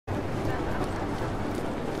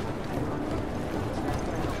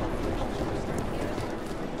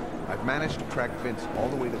I've managed to track Vince all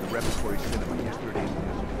the way to the Repertory Cinema yesterday's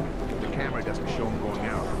news. The camera doesn't show him going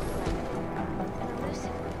out. An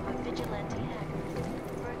elusive group of vigilante hackers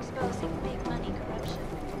for exposing big money corruption.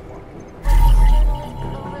 What these journalists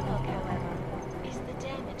overlook, however, is the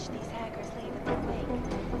damage these hackers leave in their wake.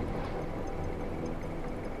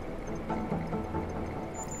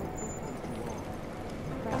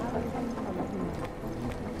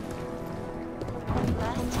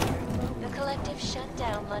 Last year, the collective shut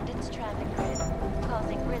down London's traffic grid,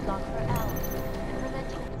 causing gridlock for hours and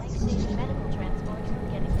preventing life-saving medical transport from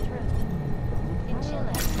getting through. In Chile,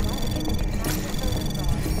 massive voter fraud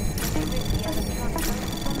and rid the electronic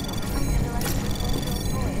voting systems and electoral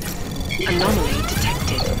voice. Anomaly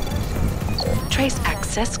detected. Trace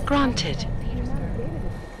access granted.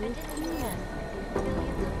 And in the US,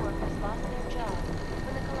 millions of workers lost their jobs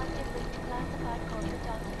when the collective leaked classified corporate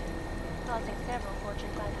documents, causing several Fortune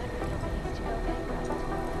 500 companies to go bankrupt.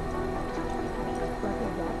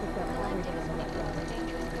 The collective is one of the most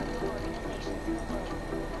dangerous criminal organizations in the world,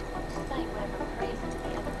 despite whatever praise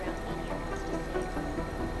the underground media wants to say.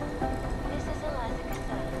 This is Eliza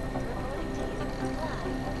Casada, reporting to you live,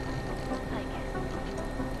 I guess.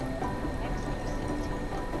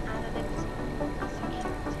 Exclusivity, anonymity, and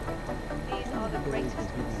security. These are the greatest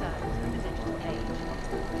concerns of the digital age,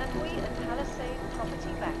 and we at Palisade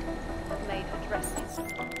Property Back have made addresses.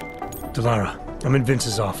 Delara, I'm in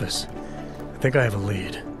Vince's office. I think I have a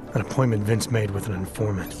lead. An appointment Vince made with an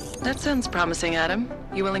informant. That sounds promising, Adam.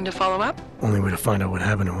 You willing to follow up? Only way to find out what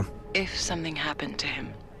happened to him. If something happened to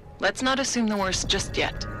him. Let's not assume the worst just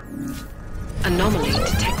yet. Anomaly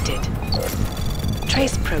detected.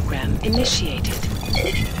 Trace program initiated.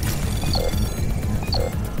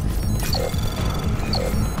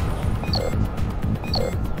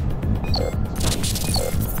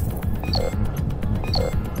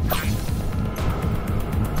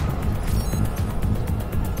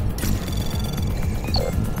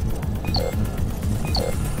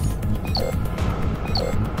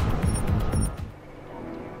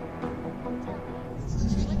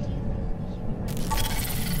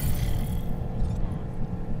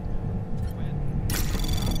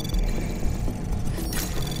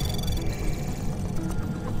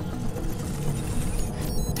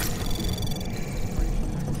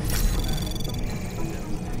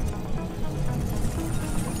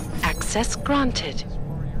 Access granted.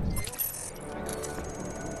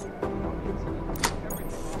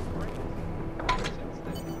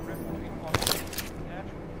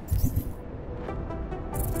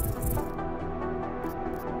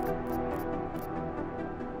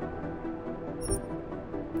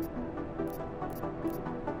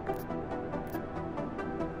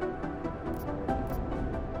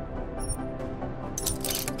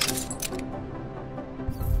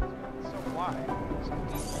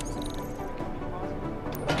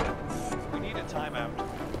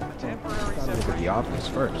 The office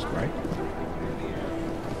first, right?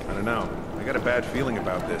 I don't know. I got a bad feeling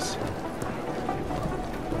about this.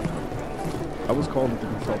 I was called to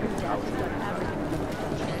consult with Deus.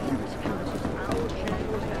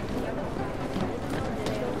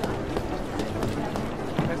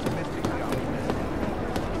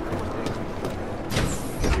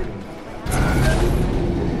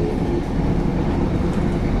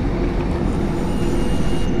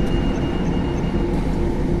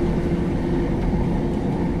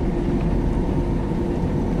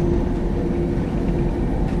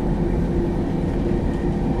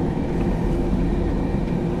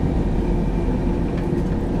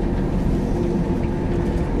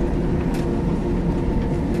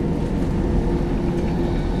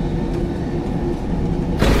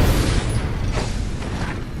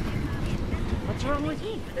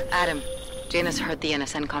 Adam, Janus heard the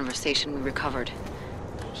NSN conversation we recovered.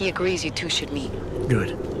 He agrees you two should meet.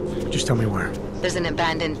 Good. Just tell me where. There's an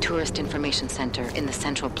abandoned tourist information center in the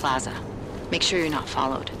central plaza. Make sure you're not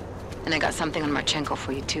followed. And I got something on Marchenko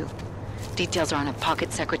for you too. Details are on a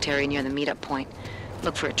pocket secretary near the meetup point.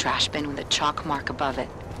 Look for a trash bin with a chalk mark above it.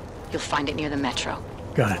 You'll find it near the metro.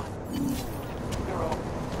 Got it.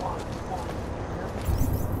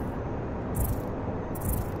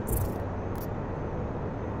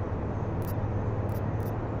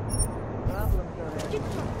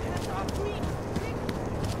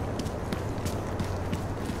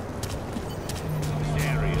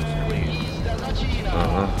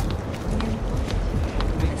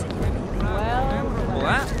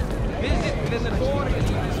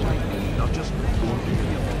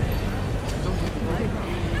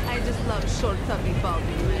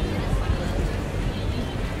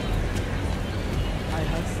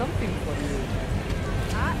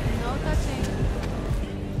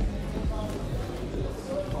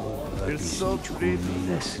 You're so pretty. You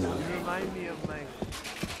remind me of my...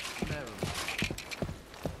 Never.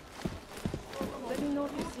 Let me know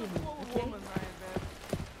if you see him, okay?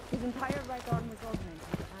 His entire right arm was augmented.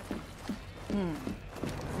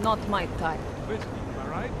 Not my type. Whiskey, am I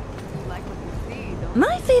right? You like what you see, don't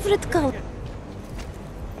My favorite color.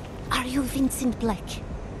 Are you Vincent Black?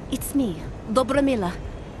 It's me, Dobramila.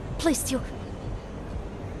 Please, you...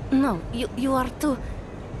 No, you are too...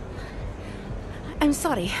 I'm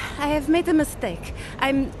sorry. I have made a mistake.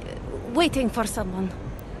 I'm waiting for someone.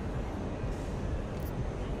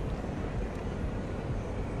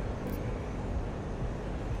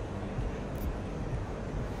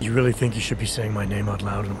 You really think you should be saying my name out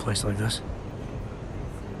loud in a place like this?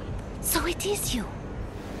 So it is you.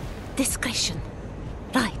 Discretion.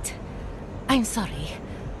 Right. I'm sorry.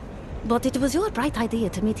 But it was your bright idea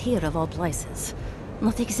to meet here of all places.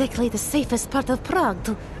 Not exactly the safest part of Prague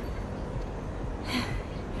to...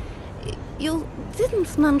 You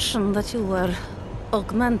didn't mention that you were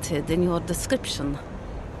augmented in your description.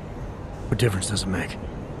 What difference does it make?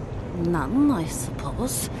 None, I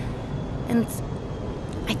suppose. And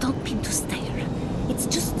I don't mean to stare. It's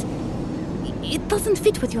just... It doesn't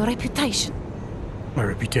fit with your reputation. My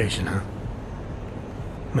reputation, huh?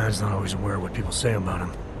 Man's not always aware of what people say about him.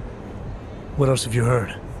 What else have you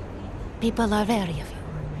heard? People are wary of you.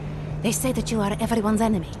 They say that you are everyone's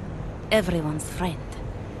enemy. Everyone's friend.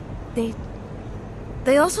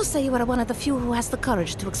 They also say you are one of the few who has the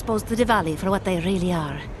courage to expose the Diwali for what they really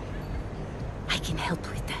are. I can help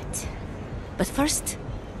with that. But first,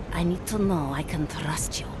 I need to know I can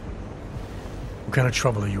trust you. What kind of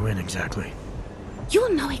trouble are you in, exactly? You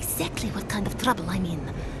know exactly what kind of trouble I'm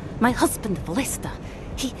in. My husband, Valesta,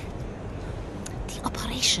 he... The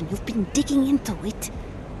operation, you've been digging into it.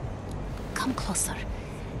 Come closer.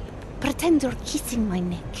 Pretend you're kissing my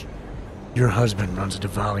neck. Your husband runs a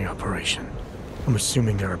Diwali operation. I'm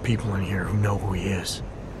assuming there are people in here who know who he is.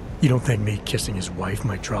 You don't think me kissing his wife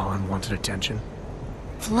might draw unwanted attention?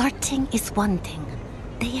 Flirting is one thing.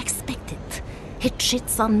 They expect it. He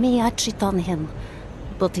cheats on me, I cheat on him.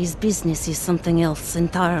 But his business is something else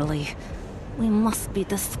entirely. We must be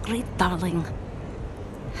discreet, darling.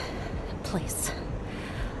 Please,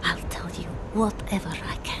 I'll tell you whatever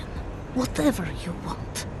I can. Whatever you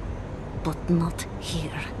want. But not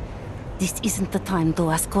here. This isn't the time to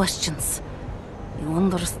ask questions. You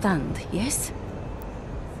understand, yes?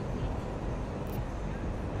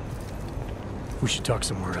 We should talk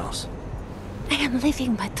somewhere else. I am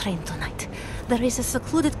leaving by train tonight. There is a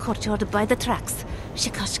secluded courtyard by the tracks.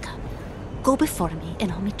 Shikashka. Go before me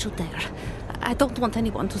and I'll meet you there. I don't want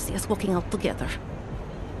anyone to see us walking out together.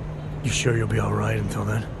 You sure you'll be alright until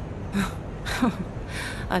then?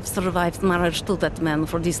 I've survived marriage to that man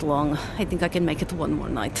for this long. I think I can make it one more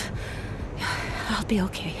night. I'll be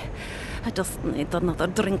okay. I just need another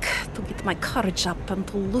drink to get my courage up and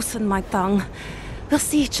to loosen my tongue. We'll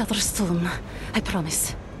see each other soon. I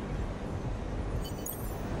promise.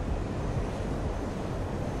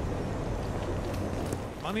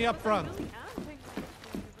 Money up front.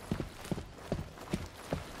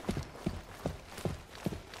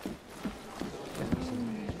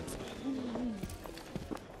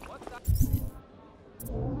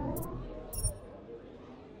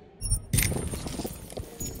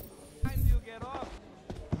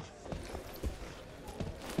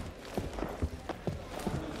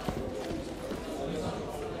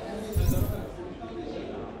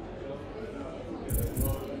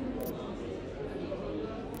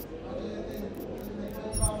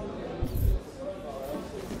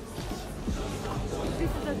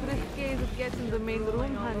 Get in the main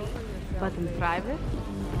room, honey. But in private?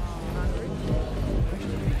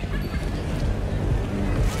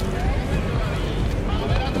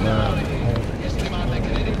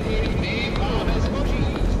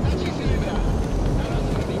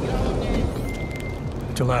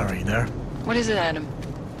 Delary, there? What is it, Adam?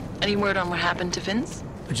 Any word on what happened to Vince?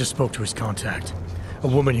 I just spoke to his contact. A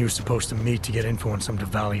woman he was supposed to meet to get info on some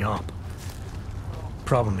Diwali op.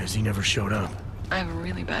 Problem is, he never showed up. I have a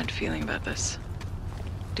really bad feeling about this.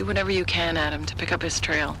 Do whatever you can, Adam, to pick up his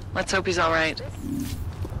trail. Let's hope he's all right.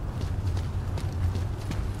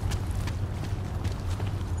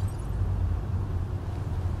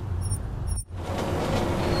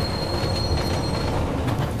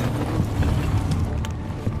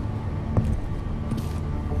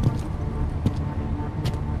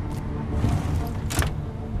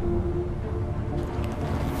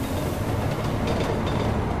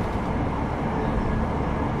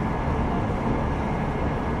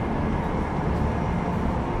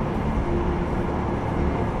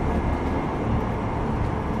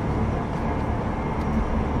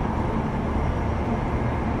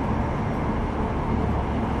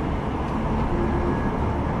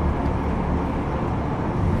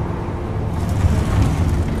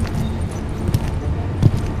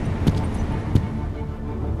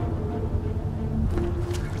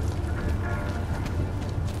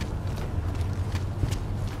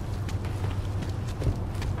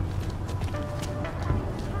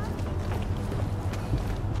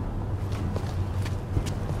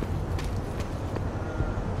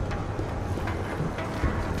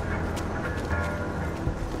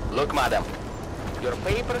 Look, madam. Your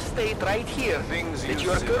papers state right here that you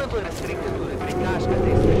are currently restricted to the Brigashka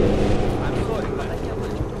district. I'm sorry, but I can't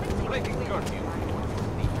let you breaking curfew.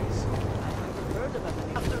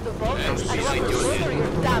 After the vote, I want to murder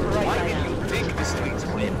your damn right. Why did you think the streets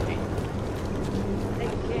were empty?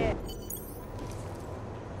 Take care.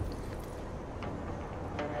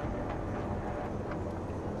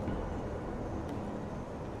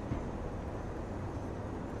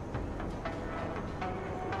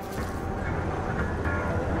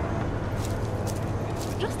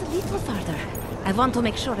 Just a little farther. I want to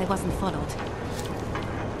make sure I wasn't followed.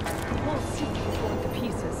 The whole city is going to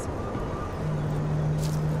pieces.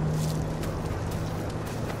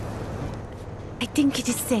 I think it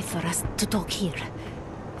is safe for us to talk here.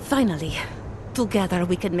 Finally, together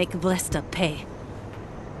we can make Vlasta pay.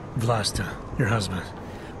 Vlasta, your husband.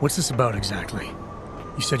 What's this about exactly?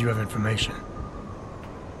 You said you have information.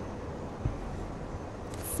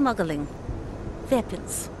 Smuggling.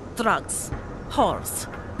 Weapons. Drugs. Whores.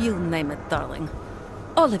 You name it, darling.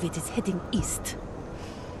 All of it is heading east.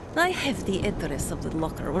 I have the address of the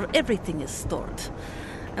locker where everything is stored.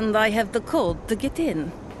 And I have the code to get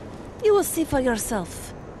in. You will see for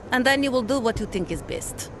yourself. And then you will do what you think is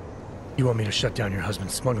best. You want me to shut down your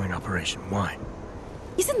husband's smuggling operation? Why?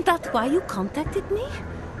 Isn't that why you contacted me?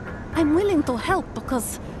 I'm willing to help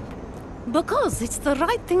because it's the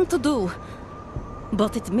right thing to do.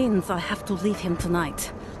 But it means I have to leave him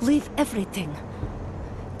tonight. Leave everything.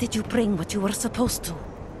 Did you bring what you were supposed to?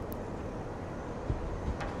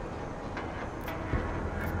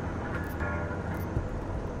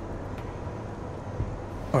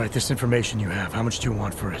 All right, this information you have, how much do you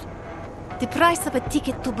want for it? The price of a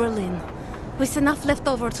ticket to Berlin, with enough left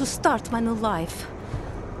over to start my new life.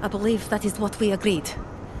 I believe that is what we agreed.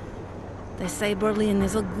 They say Berlin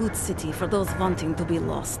is a good city for those wanting to be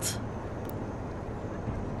lost.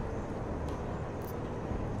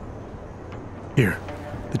 Here,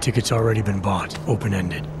 the ticket's already been bought,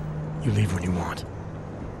 open-ended. You leave when you want.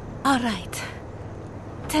 All right.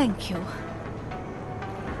 Thank you.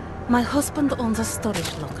 My husband owns a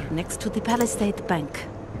storage locker next to the Palisade Bank.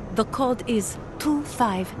 The code is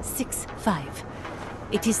 2565.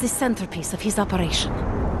 It is the centerpiece of his operation.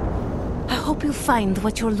 I hope you find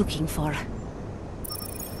what you're looking for.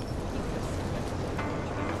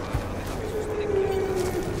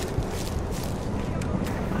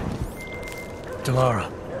 Delara,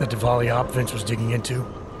 that Diwali op Vince was digging into?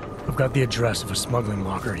 I've got the address of a smuggling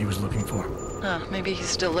locker he was looking for. Maybe he's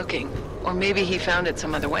still looking. Or maybe he found it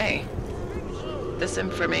some other way. This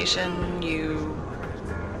information, you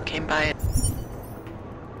came by it.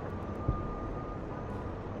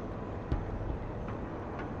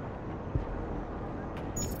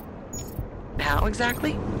 How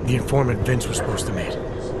exactly? The informant Vince was supposed to meet.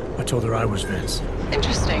 I told her I was Vince.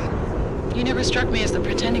 Interesting. You never struck me as the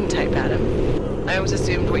pretending type, Adam. I always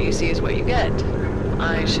assumed what you see is what you get.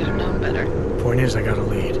 I should have known better. Point is, I got a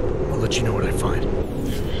lead. I'll let you know what I find.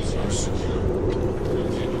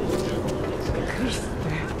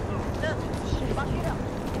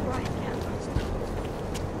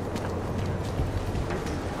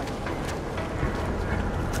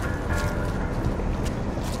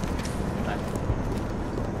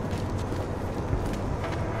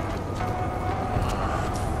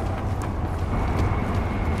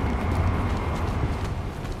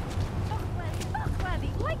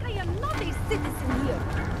 Like I am not a citizen here.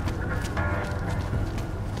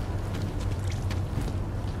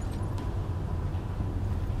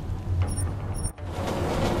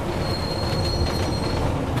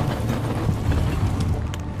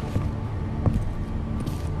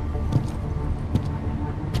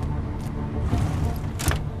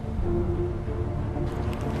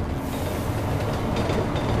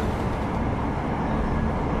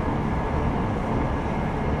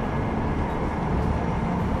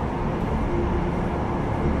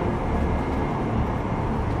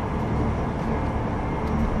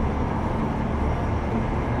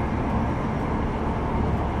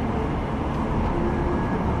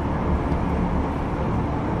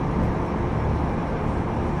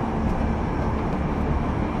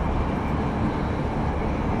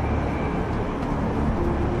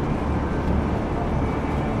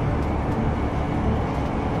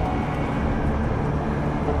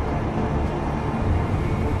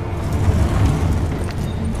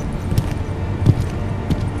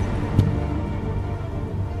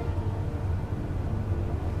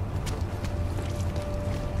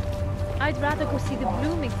 I'd rather go see the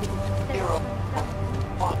bloom exhibit instead.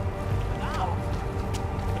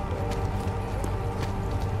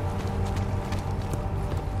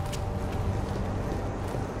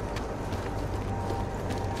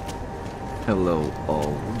 Hello,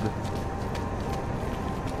 old.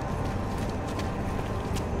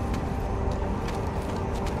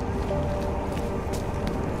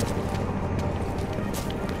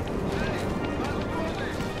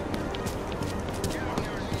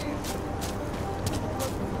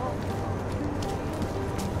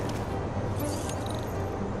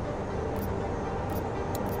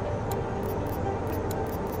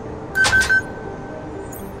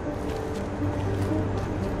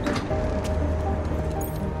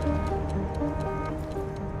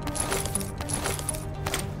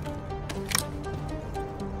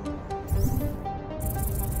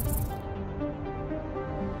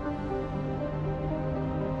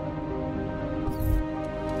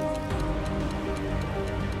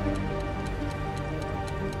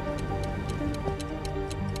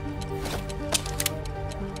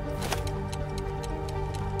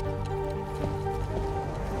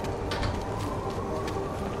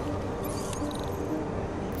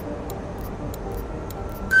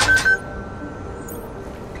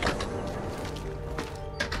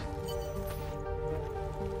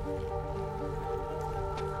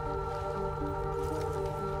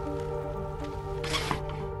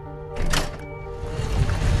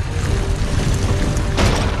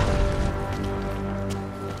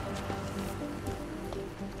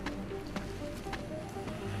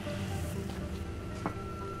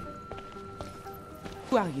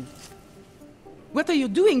 Who are you? What are you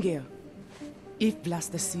doing here? If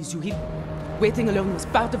Vlasta sees you here, waiting alone was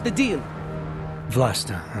part of the deal.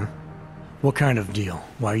 Vlasta, huh? What kind of deal?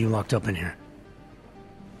 Why are you locked up in here?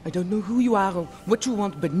 I don't know who you are or what you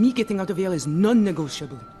want, but me getting out of here is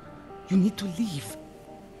non-negotiable. You need to leave.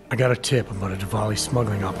 I got a tip about a Diwali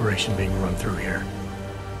smuggling operation being run through here.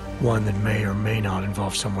 One that may or may not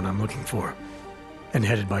involve someone I'm looking for. And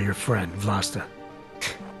headed by your friend, Vlasta.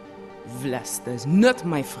 Vlasta is not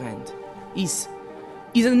my friend. He's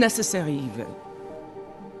a necessary evil.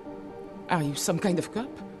 Are you some kind of cop?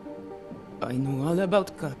 I know all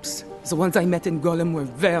about cops. The ones I met in Golem were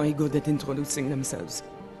very good at introducing themselves.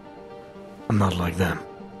 I'm not like them.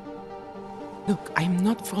 Look, I'm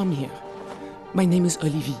not from here. My name is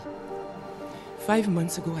Olivier. 5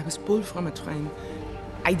 months ago, I was pulled from a train.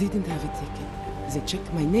 I didn't have a ticket. They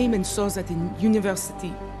checked my name and saw that in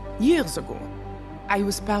university years ago. I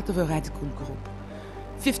was part of a radical group.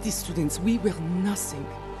 50 students, we were nothing.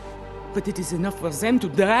 But it is enough for them to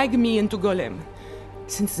drag me into Golem.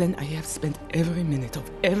 Since then, I have spent every minute of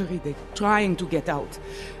every day trying to get out.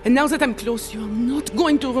 And now that I'm close, you're not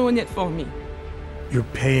going to ruin it for me.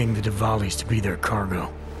 You're paying the Diwalis to be their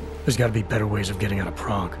cargo. There's gotta be better ways of getting out of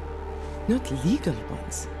Prague. Not legal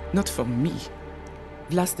ones. Not for me.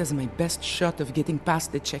 Vlasta's my best shot of getting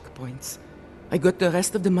past the checkpoints. I got the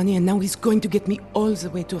rest of the money and now he's going to get me all the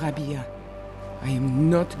way to Rabia. I am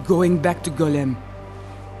not going back to Golem.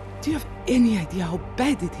 Do you have any idea how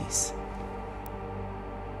bad it is?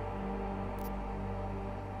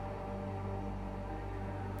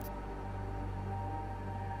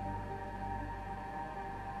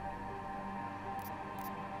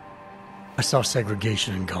 I saw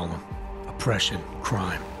segregation in Golem, oppression,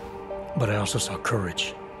 crime. But I also saw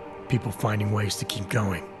courage, people finding ways to keep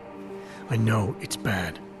going. I know it's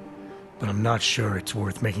bad, but I'm not sure it's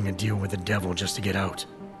worth making a deal with the devil just to get out.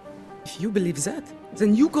 If you believe that,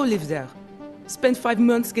 then you go live there. Spend 5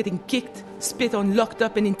 months getting kicked, spit on, locked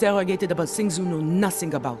up and interrogated about things you know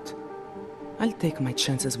nothing about. I'll take my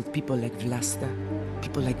chances with people like Vlasta,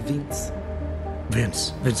 people like Vince.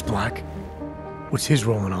 Vince Black? What's his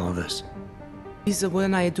role in all of this? He's the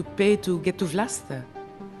one I had to pay to get to Vlasta.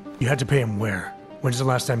 You had to pay him where? When's the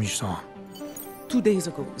last time you saw him? 2 days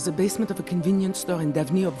ago, the basement of a convenience store in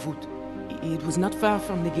Davni Obvut. It was not far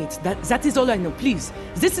from the gates. That is all I know. Please,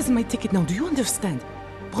 this is my ticket now. Do you understand?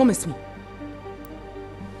 Promise me.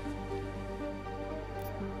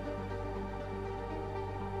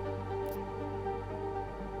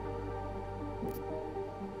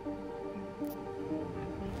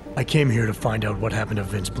 I came here to find out what happened to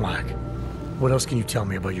Vince Black. What else can you tell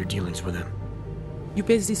me about your dealings with him? You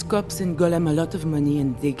pay these cops in Golem a lot of money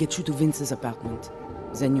and they get you to Vince's apartment.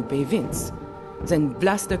 Then you pay Vince. Then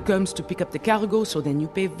Vlasta comes to pick up the cargo, so then you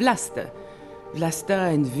pay Vlasta.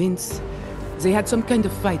 Vlasta and Vince, they had some kind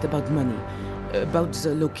of fight about money, about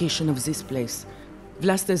the location of this place.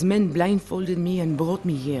 Vlasta's men blindfolded me and brought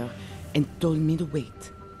me here, and told me to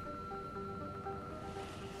wait.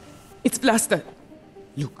 It's Vlasta!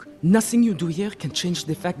 Look, nothing you do here can change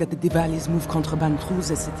the fact that the Diwalis move contraband through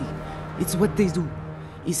the city. It's what they do.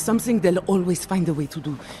 It's something they'll always find a way to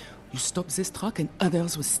do. You stop this truck and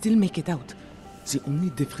others will still make it out. The only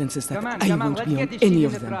difference is that I won't be on any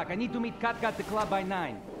of them. I need to meet Katka at the club by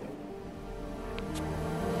 9.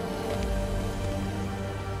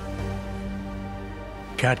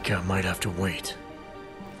 Katka might have to wait.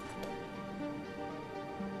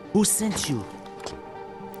 Who sent you?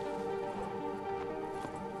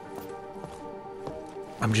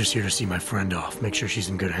 I'm just here to see my friend off, make sure she's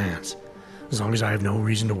in good hands. As long as I have no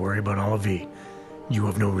reason to worry about Olivier, you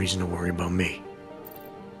have no reason to worry about me.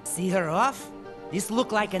 See her off? This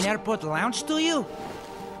look like an airport lounge to you?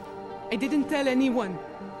 I didn't tell anyone.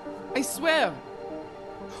 I swear.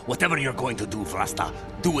 Whatever you're going to do, Vlasta,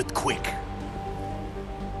 do it quick.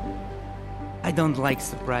 I don't like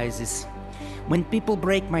surprises. When people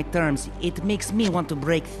break my terms, it makes me want to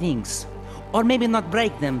break things. Or maybe not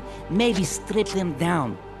break them, maybe strip them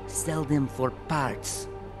down. Sell them for parts.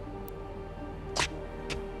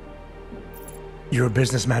 You're a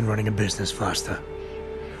businessman running a business, Vlasta.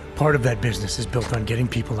 Part of that business is built on getting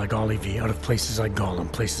people like Olivier out of places like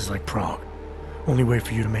Gollum, places like Prague. Only way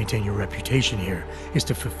for you to maintain your reputation here is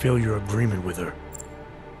to fulfill your agreement with her.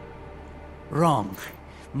 Wrong.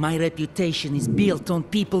 My reputation is built on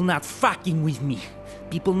people not fucking with me.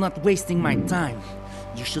 People not wasting my time.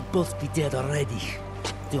 You should both be dead already.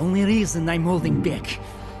 The only reason I'm holding back.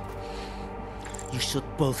 You should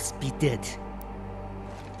both be dead.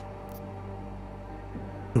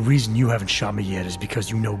 The reason you haven't shot me yet is because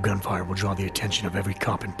you know gunfire will draw the attention of every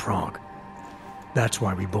cop in Prague. That's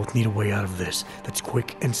why we both need a way out of this that's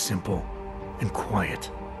quick and simple and quiet.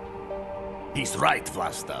 He's right,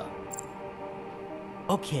 Vlasta.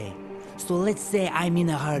 Okay, so let's say I'm in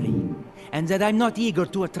a hurry, and that I'm not eager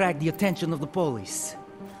to attract the attention of the police.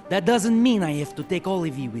 That doesn't mean I have to take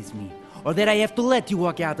Olivier with me, or that I have to let you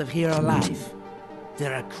walk out of here alive.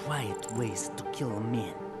 There are quiet ways to kill a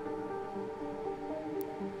man.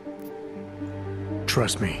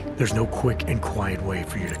 Trust me, there's no quick and quiet way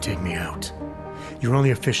for you to take me out. Your only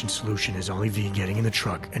efficient solution is Olivier getting in the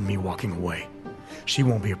truck and me walking away. She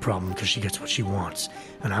won't be a problem because she gets what she wants,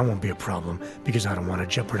 and I won't be a problem because I don't want to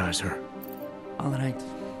jeopardize her. All right,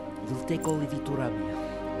 we'll take Olivier to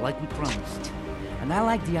Rabia, like we promised. And I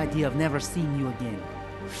like the idea of never seeing you again.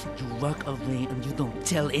 You walk away and you don't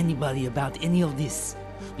tell anybody about any of this.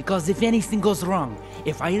 Because if anything goes wrong,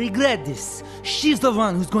 if I regret this, she's the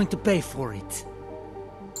one who's going to pay for it.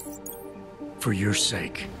 For your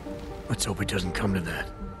sake, let's hope it doesn't come to that.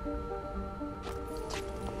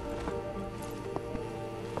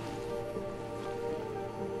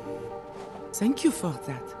 Thank you for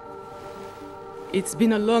that. It's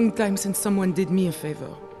been a long time since someone did me a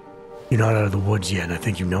favor. You're not out of the woods yet, and I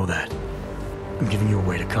think you know that. I'm giving you a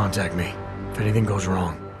way to contact me, if anything goes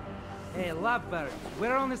wrong. Hey, lovebirds,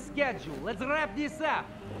 we're on a schedule. Let's wrap this up.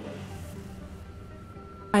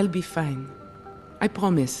 I'll be fine. I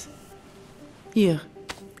promise. Here,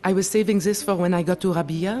 I was saving this for when I got to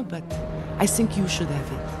Rabia, but I think you should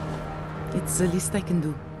have it. It's the least I can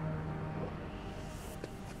do.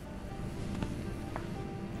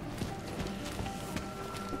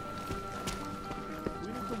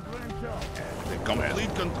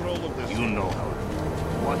 Complete control of this. You know how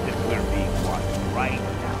what if we're being watched right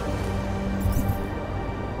now.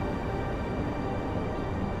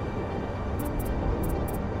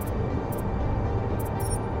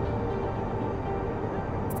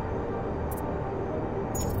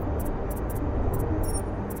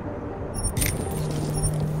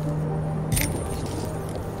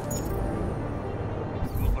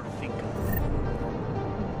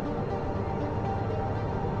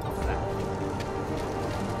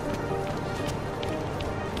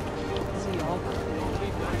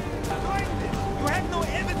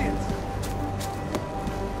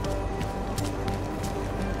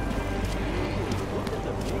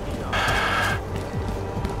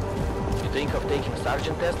 Think of taking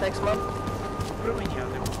sergeant test next month?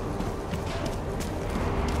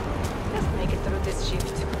 Let's make it through this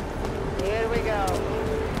shift. Here we go.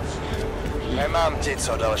 Nemám ti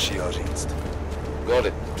co dalšího říct. Got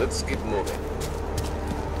it. Let's keep moving.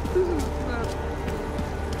 It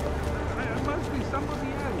must be somebody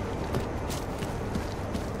else.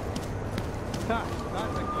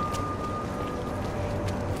 That's a good one.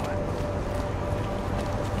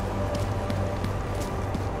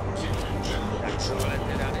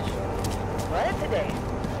 What today?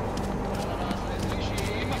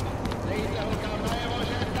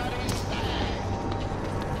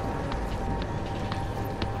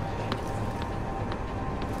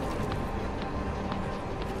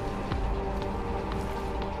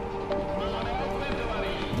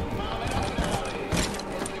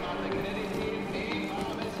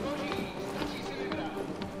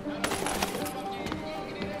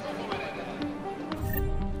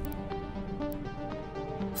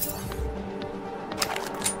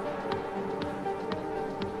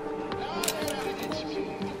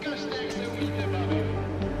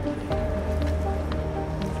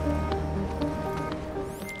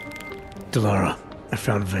 Delara, I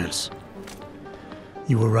found Vince.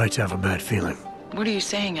 You were right to have a bad feeling. What are you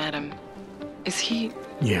saying, Adam? Is he...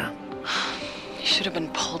 Yeah. He should have been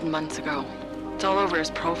pulled months ago. It's all over his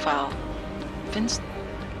profile. Vince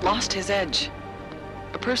lost his edge.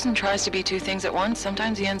 A person tries to be two things at once,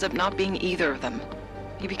 sometimes he ends up not being either of them.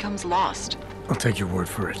 He becomes lost. I'll take your word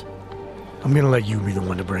for it. I'm gonna let you be the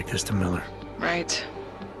one to break this to Miller. Right.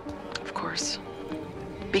 Of course.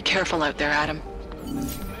 Be careful out there, Adam.